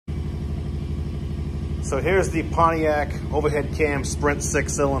So here's the Pontiac overhead cam Sprint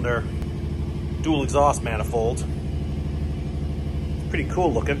 6-cylinder dual exhaust manifold. Pretty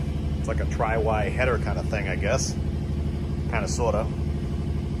cool looking. It's like a tri-Y header kind of thing, I guess. Kind of, sort of.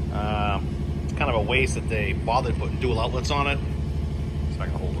 It's kind of a waste that they bothered putting dual outlets on it. So I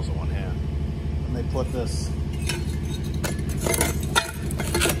can hold this in one hand. And they put this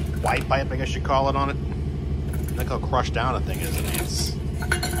white pipe, I guess you call it, on it. Look how crushed down the thing is. I mean,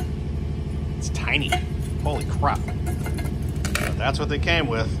 it's tiny. Holy crap. But that's what they came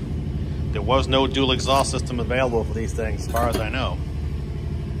with. There was no dual exhaust system available for these things, as far as I know.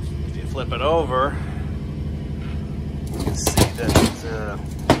 If you flip it over, you can see that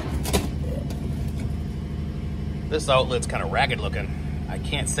this outlet's kind of ragged looking. I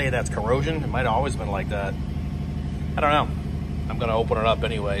can't say that's corrosion. It might have always been like that. I don't know. I'm gonna open it up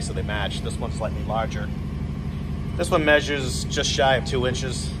anyway so they match. This one's slightly larger. This one measures just shy of 2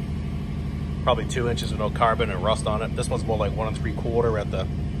 inches. Probably 2 inches with no carbon and rust on it. This one's more like 1 3/4 at the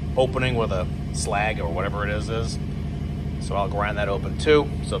opening where the slag or whatever it is. So I'll grind that open too,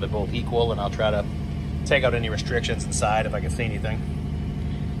 so they're both equal, and I'll try to take out any restrictions inside if I can see anything.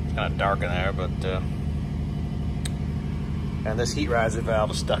 It's kind of dark in there, but and this heat riser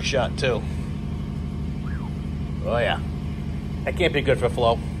valve is stuck shut too. Oh yeah, that can't be good for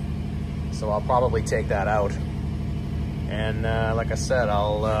flow. So I'll probably take that out. And like I said,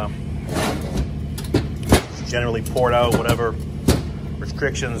 I'll generally port out whatever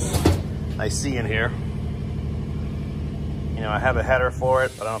restrictions I see in here. You know, I have a header for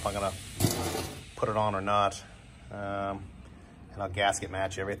it, but I don't know if I'm gonna put it on or not. And I'll gasket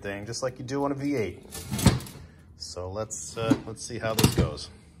match everything, just like you do on a V8. So let's see how this goes.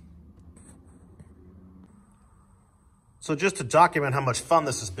 So just to document how much fun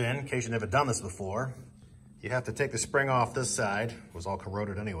this has been, in case you've never done this before, you have to take the spring off this side. It was all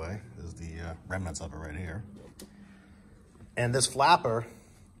corroded anyway. There's the remnants of it right here. And this flapper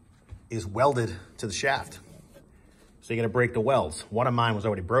is welded to the shaft. So you're gonna break the welds. One of mine was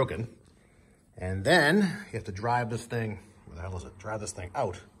already broken. And then you have to drive this thing, where the hell is it? Drive this thing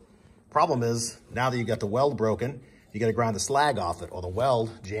out. Problem is, now that you got the weld broken, you gotta grind the slag off it or the weld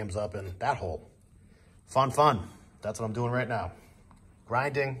jams up in that hole. Fun. That's what I'm doing right now.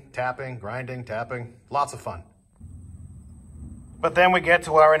 Grinding, tapping, lots of fun. But then we get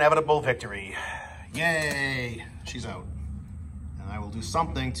to our inevitable victory. Yay, she's out. And I will do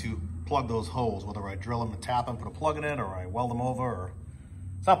something to plug those holes, whether I drill them and tap them, put a plug in it, or I weld them over, or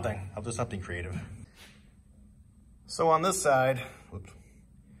something. I'll do something creative. So on this side, whoops,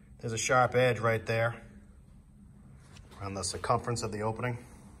 there's a sharp edge right there around the circumference of the opening.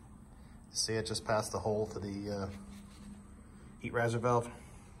 See it just past the hole to the heat riser valve.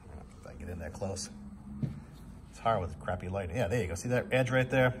 If I get in that close. It's hard with crappy light. Yeah, there you go. See that edge right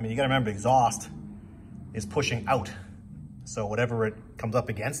there? I mean, you gotta remember, exhaust is pushing out. So whatever it comes up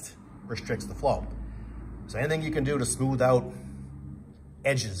against restricts the flow. So anything you can do to smooth out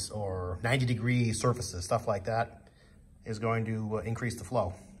edges or 90-degree surfaces, stuff like that, is going to increase the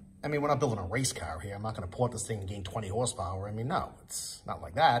flow. I mean, we're not building a race car here. I'm not gonna port this thing and gain 20 horsepower. I mean, no, it's not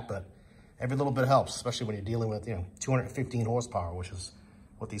like that, but every little bit helps, especially when you're dealing with, 215 horsepower, which is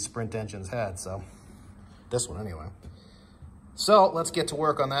what these Sprint engines had. So this one anyway. So let's get to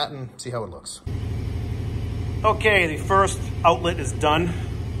work on that and see how it looks. Okay, the first outlet is done.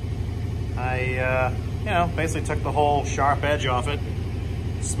 I, basically took the whole sharp edge off it,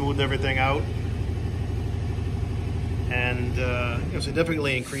 smoothed everything out, and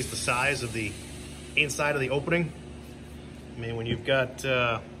significantly increased the size of the inside of the opening. I mean, when you've got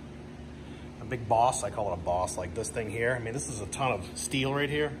a big boss, I call it a boss, like this thing here. I mean, this is a ton of steel right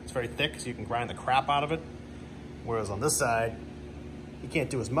here. It's very thick, so you can grind the crap out of it. Whereas on this side, you can't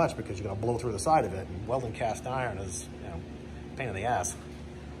do as much because you're gonna blow through the side of it. And welding cast iron is, a pain in the ass.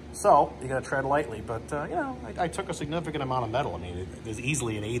 So you gotta tread lightly, but I took a significant amount of metal. I mean, there's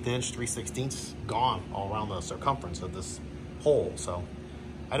easily an 1/8 inch, 3/16 gone all around the circumference of this hole. So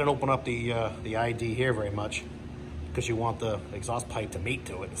I didn't open up the ID here very much because you want the exhaust pipe to mate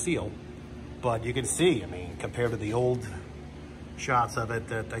to it and seal. But you can see, I mean, compared to the old shots of it,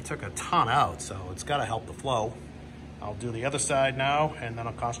 that I took a ton out, so it's gotta help the flow. I'll do the other side now, and then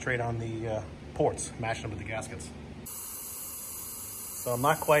I'll concentrate on the ports, matching them with the gaskets. So I'm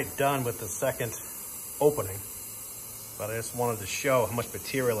not quite done with the second opening, but I just wanted to show how much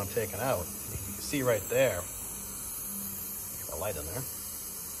material I'm taking out. You can see right there, get the light in there.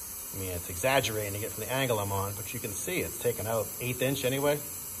 I mean, it's exaggerating to get from the angle I'm on, but you can see it's taken out 1/8 inch anyway.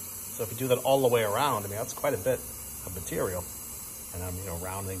 So if you do that all the way around, I mean, that's quite a bit of material. And I'm,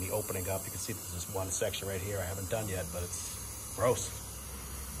 rounding the opening up. You can see there's this one section right here I haven't done yet, but it's gross.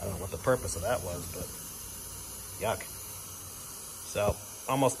 I don't know what the purpose of that was, but Yuck. So,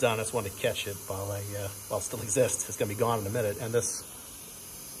 almost done. I just wanted to catch it while it still exists. It's gonna be gone in a minute. And this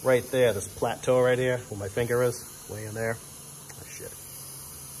right there, this plateau right here, where my finger is, way in there. Oh shit.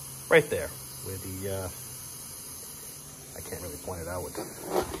 Right there, where the, I can't really point it out with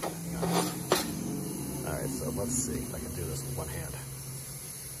all right, so let's see if I can do this with one hand.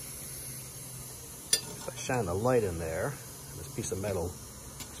 So I shine the light in there, and this piece of metal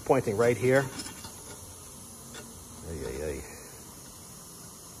is pointing right here. Ay.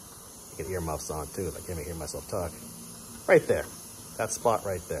 Get earmuffs on too, if I can't hear myself talk. Right there, that spot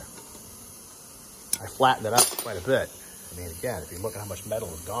right there. I flattened it out quite a bit. I mean, again, if you look at how much metal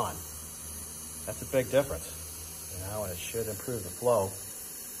is gone, that's a big difference. You know, and it should improve the flow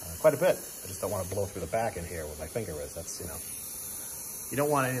quite a bit. I just don't want to blow through the back in here where my finger is. That's, you know, you don't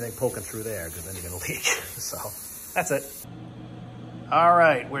want anything poking through there because then you're going to leak. So that's it. All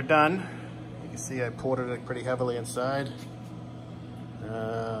right, we're done. You can see I ported it pretty heavily inside.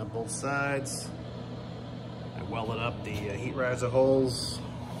 Both sides. I welded up the heat riser holes.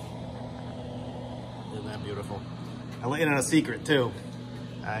 Isn't that beautiful? I'll let you know a secret too.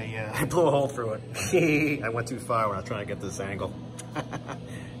 I blew a hole through it. I went too far when I was trying to get this angle.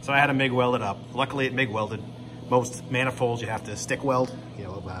 So I had to MIG weld it up. Luckily it MIG welded. Most manifolds you have to stick weld, you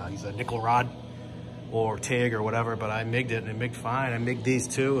know, use a nickel rod or TIG or whatever, but I MIG'd it and it MIG'd fine. I MIG'd these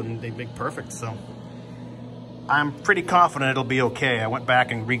two and they MIG'd perfect, so. I'm pretty confident it'll be okay. I went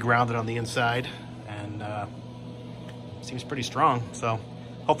back and re-grounded on the inside and seems pretty strong, so.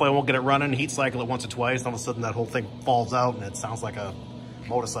 Hopefully I won't get it running, heat cycle it once or twice, and all of a sudden that whole thing falls out and it sounds like a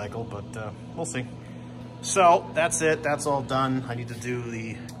motorcycle, but we'll see. So that's it, that's all done. I need to do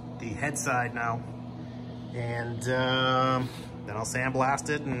the head side now. And then I'll sandblast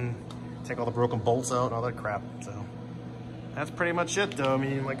it and take all the broken bolts out and all that crap. So that's pretty much it though. I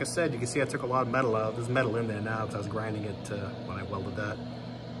mean, like I said, you can see I took a lot of metal out. There's metal in there now because I was grinding it when I welded that.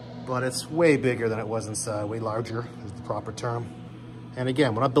 But it's way bigger than it was inside, way larger is the proper term. And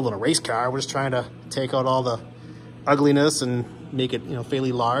again, we're not building a race car, we're just trying to take out all the ugliness and make it, you know,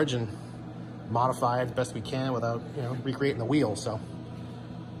 fairly large and modify it the best we can without, you know, recreating the wheel. So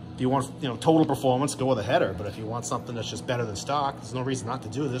if you want, you know, total performance, go with a header. But if you want something that's just better than stock, there's no reason not to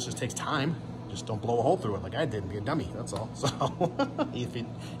do this. It just takes time. Just don't blow a hole through it like I did and be a dummy, that's all. So either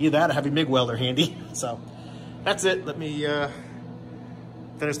that or have your MIG welder handy. So that's it. Let me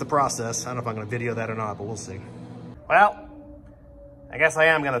finish the process. I don't know if I'm gonna video that or not, but we'll see. Well, I guess I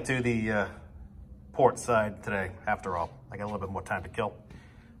am gonna do the port side today, after all. I got a little bit more time to kill.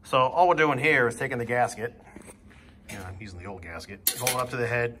 So all we're doing here is taking the gasket, you know, I'm using the old gasket, hold it up to the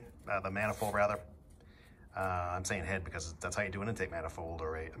head, the manifold rather. I'm saying head because that's how you do an intake manifold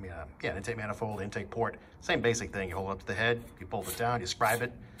or an intake manifold, intake port. Same basic thing, you hold it up to the head, you bolt it down, you scribe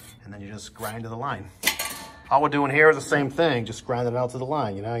it, and then you just grind to the line. All we're doing here is the same thing, just grind it out to the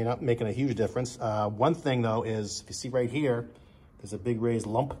line, you know, you're not making a huge difference. One thing though is, if you see right here, there's a big raised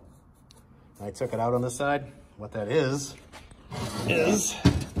lump. I took it out on this side. What that is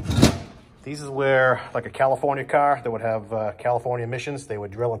these is where, like a California car that would have California emissions, they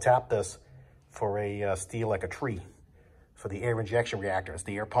would drill and tap this for a steel like a tree for the air injection reactor. It's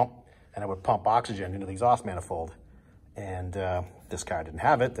the air pump, and it would pump oxygen into the exhaust manifold. And this car didn't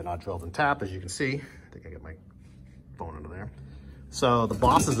have it. They're not drilled and tapped, as you can see. I think I got my phone under there. So the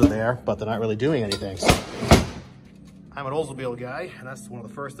bosses are there, but they're not really doing anything. So I'm an Oldsmobile guy, and that's one of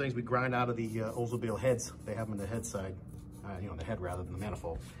the first things we grind out of the Oldsmobile heads. They have them in the head side, you know, the head rather than the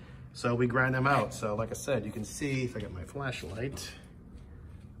manifold. So we grind them out. So like I said, you can see, if I get my flashlight,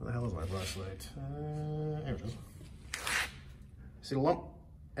 where the hell is my flashlight? There it is. See the lump?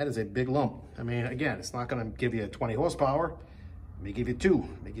 That is a big lump. I mean, again, it's not gonna give you 20 horsepower. It may give you 2,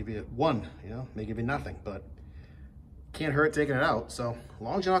 it may give you 1, you know, it may give you nothing, but can't hurt taking it out. So as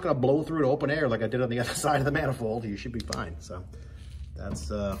long as you're not gonna blow through to open air like I did on the other side of the manifold, you should be fine. So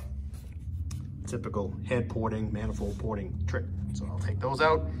that's typical head porting, manifold porting trick. So I'll take those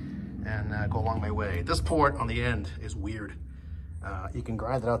out and go along my way. This port on the end is weird. You can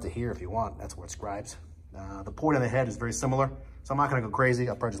grind it out to here if you want. That's where it scribes. The port on the head is very similar, so I'm not gonna go crazy.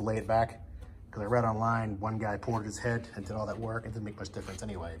 I'll probably just lay it back, because I read online, one guy ported his head and did all that work. It didn't make much difference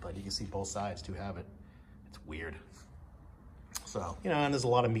anyway, but you can see both sides do have it. It's weird. So, you know, and there's a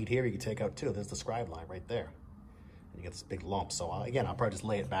lot of meat here you can take out too. There's the scribe line right there. And you get this big lump. So again, I'll probably just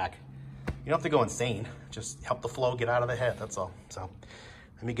lay it back. You don't have to go insane. Just help the flow get out of the head, that's all. So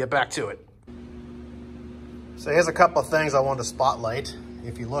let me get back to it. So here's a couple of things I wanted to spotlight.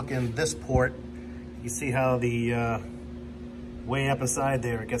 If you look in this port, you see how the way up inside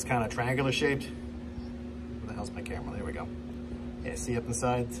there, it gets kind of triangular shaped. Where the hell's my camera? There we go. Yeah, see up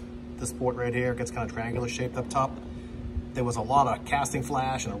inside This port right here gets kind of triangular shaped up top. There was a lot of casting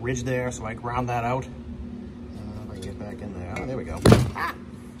flash and a ridge there, so I ground that out. If I can get back in there. Oh, there we go. Ah.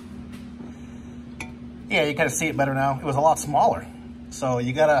 Yeah, you kind of see it better now. It was a lot smaller. So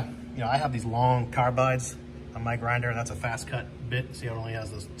you gotta, I have these long carbides on my grinder, and that's a fast cut bit. See how it only has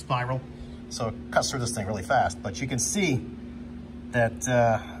this spiral? So it cuts through this thing really fast. But you can see that,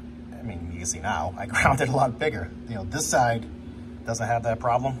 you can see now, I ground it a lot bigger. This side doesn't have that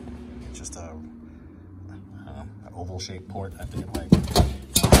problem. It's just an oval shaped port. I think it might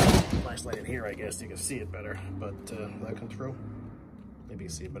flashlight in here, I guess. You can see it better, but that come through. Maybe you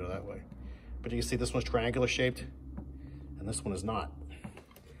can see it better that way. But you can see this one's triangular shaped, and this one is not.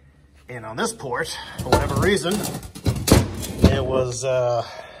 And on this port, for whatever reason, it was a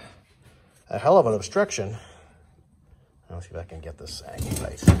hell of an obstruction. Let's see if I can get this angle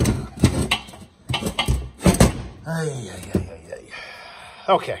right.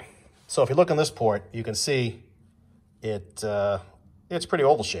 Okay, so if you look on this port, you can see it's pretty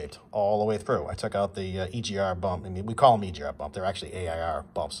oval shaped all the way through. I took out the EGR bump. We call them EGR bump. They're actually AIR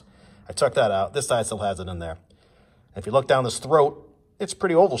bumps. I took that out. This side still has it in there. And if you look down this throat, it's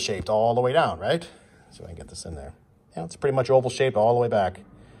pretty oval shaped all the way down, right? So I can get this in there. Yeah, it's pretty much oval shaped all the way back.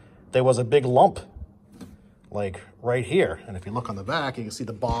 There was a big lump, like right here. And if you look on the back, you can see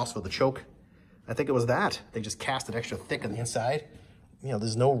the boss or the choke. I think it was that. They just cast it extra thick on the inside.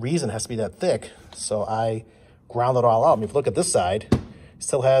 There's no reason it has to be that thick. So I ground it all out. If you look at this side, it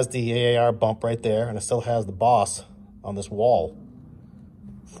still has the AAR bump right there, and it still has the boss on this wall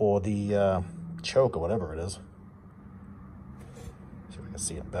for the choke or whatever it is. See if we can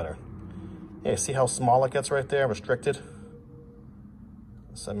see it better. Yeah, see how small it gets right there, restricted?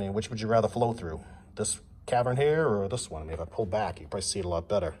 So, which would you rather flow through? This cavern here or this one? If I pull back, you can probably see it a lot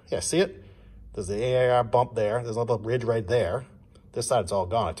better. Yeah, see it? There's the AAR bump there. There's a little ridge right there. This side's all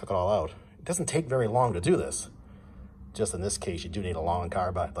gone. I took it all out. It doesn't take very long to do this. Just in this case, you do need a long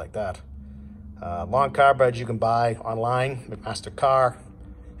carbide like that. Long carbides you can buy online, McMaster Car.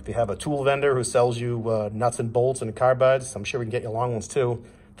 If you have a tool vendor who sells you nuts and bolts and carbides, I'm sure we can get you long ones too.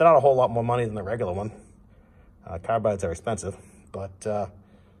 They're not a whole lot more money than the regular one. Carbides are expensive, but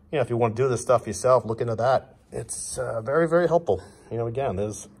if you want to do this stuff yourself, look into that. It's very, very helpful. Again,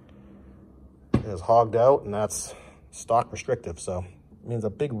 there's hogged out, and that's stock restrictive, so it means a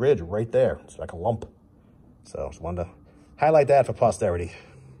big ridge right there. It's like a lump. So just wanted to highlight that for posterity.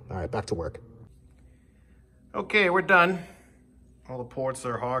 All right, back to work. Okay, we're done. All the ports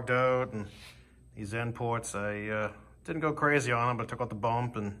are hogged out, and these end ports, I didn't go crazy on them, but I took out the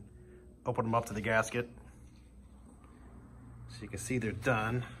bump and opened them up to the gasket. So you can see they're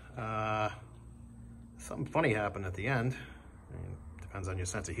done. Something funny happened at the end. Depends on your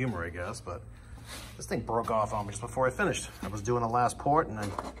sense of humor, I guess, but this thing broke off on me just before I finished. I was doing the last port, and then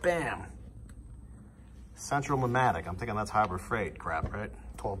bam! Central pneumatic. I'm thinking that's Harbor Freight crap, right?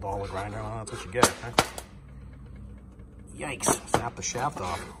 $12 grinder, well, that's what you get, right? Yikes, snapped the shaft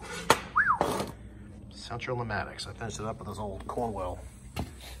off. Central pneumatics. I finished it up with this old Cornwell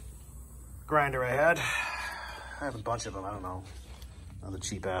grinder I had. I have a bunch of them, I don't know. Another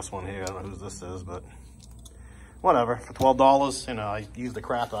cheap ass one here, I don't know whose this is, but whatever. For $12, I use the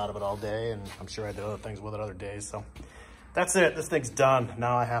crap out of it all day, and I'm sure I did other things with it other days, so that's it. This thing's done.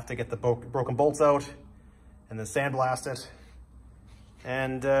 Now I have to get the broken bolts out and then sandblast it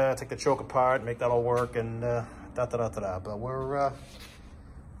and take the choke apart, make that all work, and But we're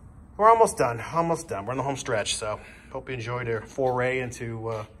almost done. Almost done. We're in the home stretch, so hope you enjoyed our foray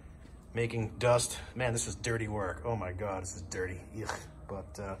into making dust. Man, this is dirty work. Oh my God, this is dirty. Ugh.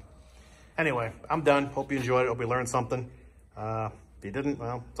 But anyway, I'm done. Hope you enjoyed it. Hope you learned something. If you didn't,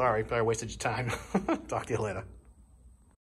 well, sorry. I wasted your time. Talk to you later.